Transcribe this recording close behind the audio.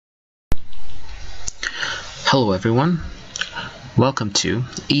Hello everyone, welcome to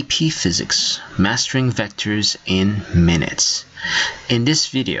EP Physics, Mastering Vectors in Minutes. In this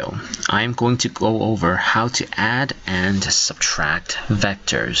video, I am going to go over how to add and subtract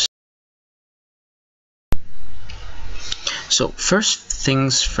vectors. So first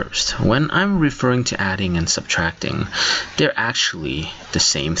things first, when I'm referring to adding and subtracting, they're actually the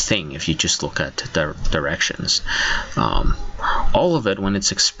same thing if you just look at the directions. All of it, when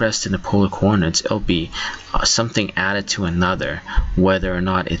it's expressed in the polar coordinates, it'll be something added to another, whether or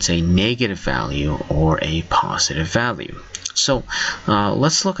not it's a negative value or a positive value. So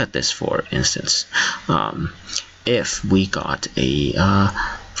let's look at this for instance. If we got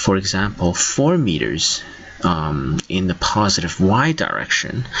for example, 4 meters in the positive y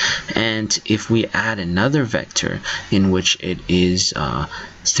direction, and if we add another vector in which it is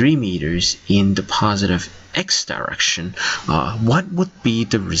 3 meters in the positive x direction, what would be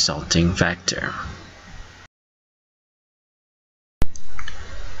the resulting vector?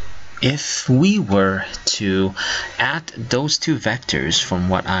 If we were to add those two vectors from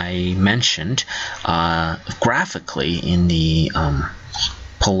what I mentioned graphically in the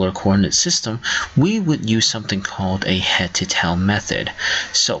polar coordinate system, we would use something called a head-to-tail method.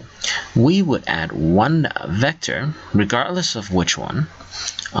 So we would add one vector, regardless of which one,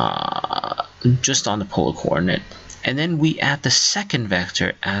 just on the polar coordinate, and then we add the second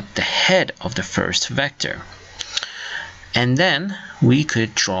vector at the head of the first vector. And then we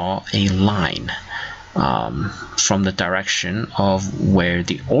could draw a line from the direction of where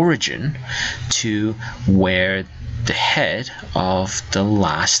the origin to where the head of the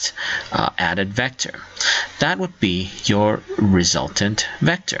last added vector. That would be your resultant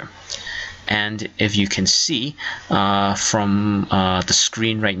vector. And if you can see from the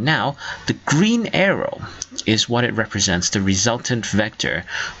screen right now, the green arrow is what it represents, the resultant vector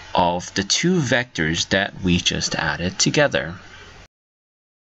of the two vectors that we just added together.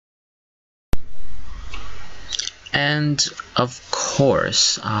 And of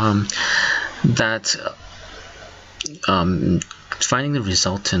course, finding the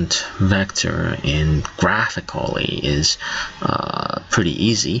resultant vector graphically is pretty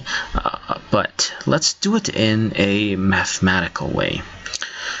easy, but let's do it in a mathematical way.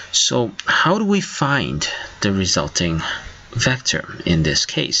 So how do we find the resulting vector in this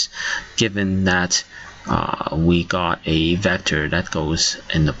case, given that we got a vector that goes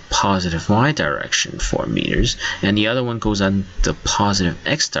in the positive y direction 4 meters and the other one goes in the positive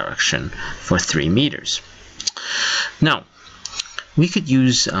x direction for 3 meters? Now, we could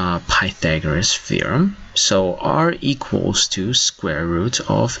use Pythagoras theorem. So r equals to square root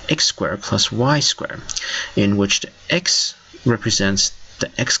of x squared plus y squared, in which the x represents the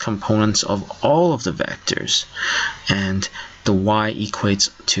x components of all of the vectors, and the y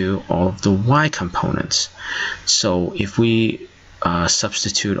equates to all of the y components. So if we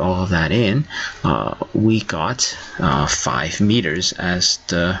substitute all of that in, we got 5 meters as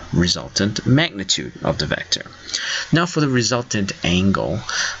the resultant magnitude of the vector. Now for the resultant angle,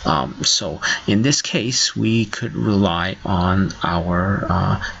 so in this case we could rely on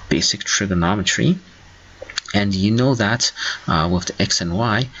our basic trigonometry, and you know that with the x and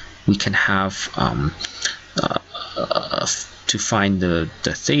y we can have to find the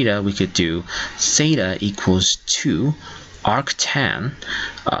theta, we could do theta equals 2 arctan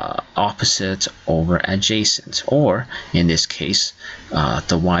opposite over adjacent, or in this case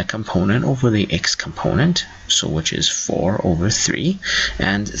the y component over the x component, so which is 4 over 3,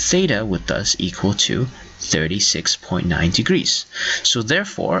 and theta would thus equal to 36.9 degrees. So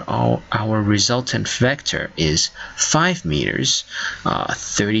therefore our resultant vector is 5 meters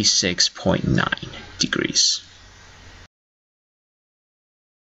 36.9 degrees.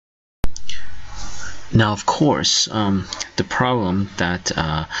 Now, of course, the problem that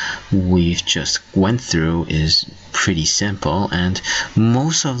we've just went through is pretty simple, and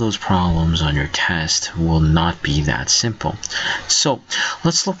most of those problems on your test will not be that simple. So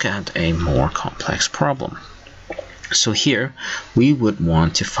let's look at a more complex problem. So here we would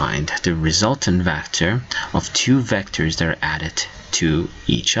want to find the resultant vector of two vectors that are added to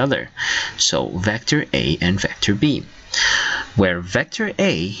each other. So vector A and vector B, where vector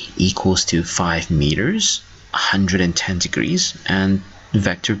A equals to 5 meters 110 degrees and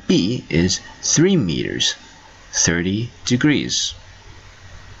vector B is 3 meters 30 degrees.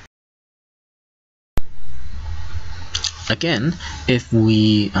 Again, if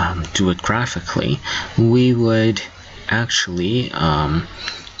we do it graphically, we would actually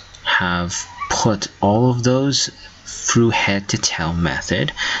have put all of those through head-to-tail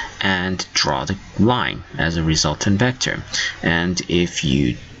method and draw the line as a resultant vector. And if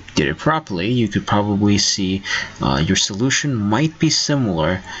you did it properly, you could probably see your solution might be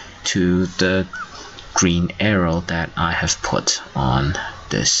similar to the green arrow that I have put on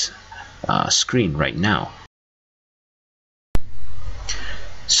this screen right now.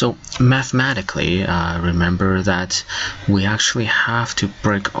 So mathematically, remember that we actually have to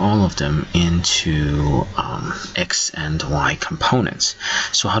break all of them into x and y components.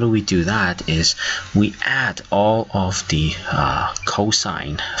 So how do we do that is we add all of the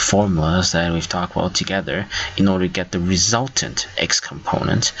cosine formulas that we've talked about together in order to get the resultant x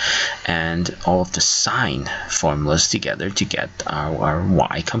component, and all of the sine formulas together to get our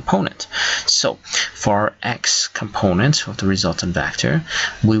y component. So for our x component of the resultant vector,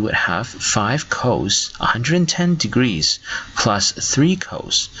 we would have 5 cos 110 degrees plus 3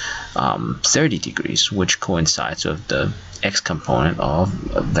 cos 30 degrees, which coincides with the x component of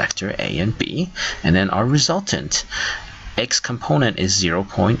vector a and b, and then our resultant x component is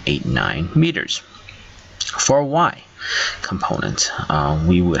 0.89 meters. For y component,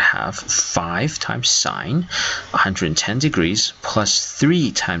 we would have 5 times sine 110 degrees plus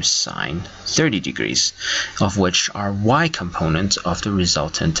 3 times sine 30 degrees, of which our y component of the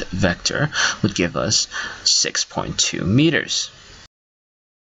resultant vector would give us 6.2 meters.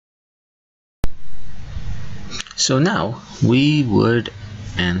 So now we would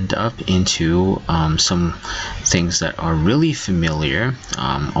end up into some things that are really familiar,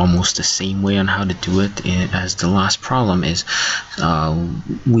 almost the same way on how to do it as the last problem is.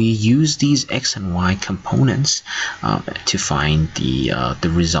 We use these x and y components to find the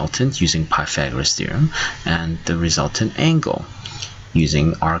resultant using Pythagoras theorem, and the resultant angle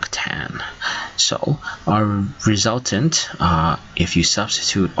using arctan. So our resultant, if you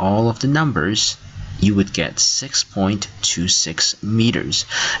substitute all of the numbers, you would get 6.26 meters,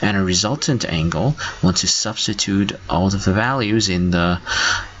 and a resultant angle, once you substitute all of the values in the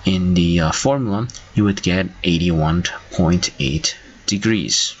formula, you would get 81.8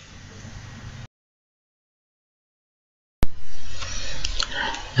 degrees.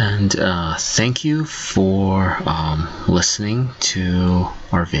 And thank you for listening to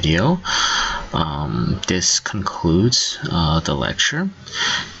our video. This concludes the lecture.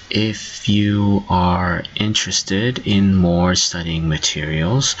 If you are interested in more studying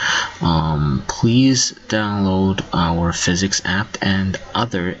materials, please download our physics app and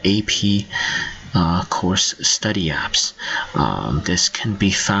other AP course study apps. This can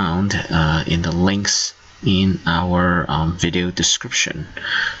be found in the links in our video description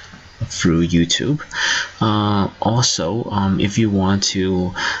through YouTube. Also, if you want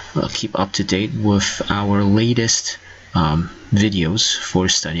to keep up to date with our latest videos for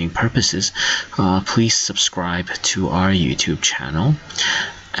studying purposes, please subscribe to our YouTube channel,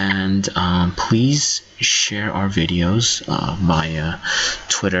 and please share our videos via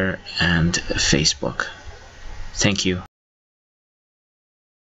Twitter and Facebook. Thank you.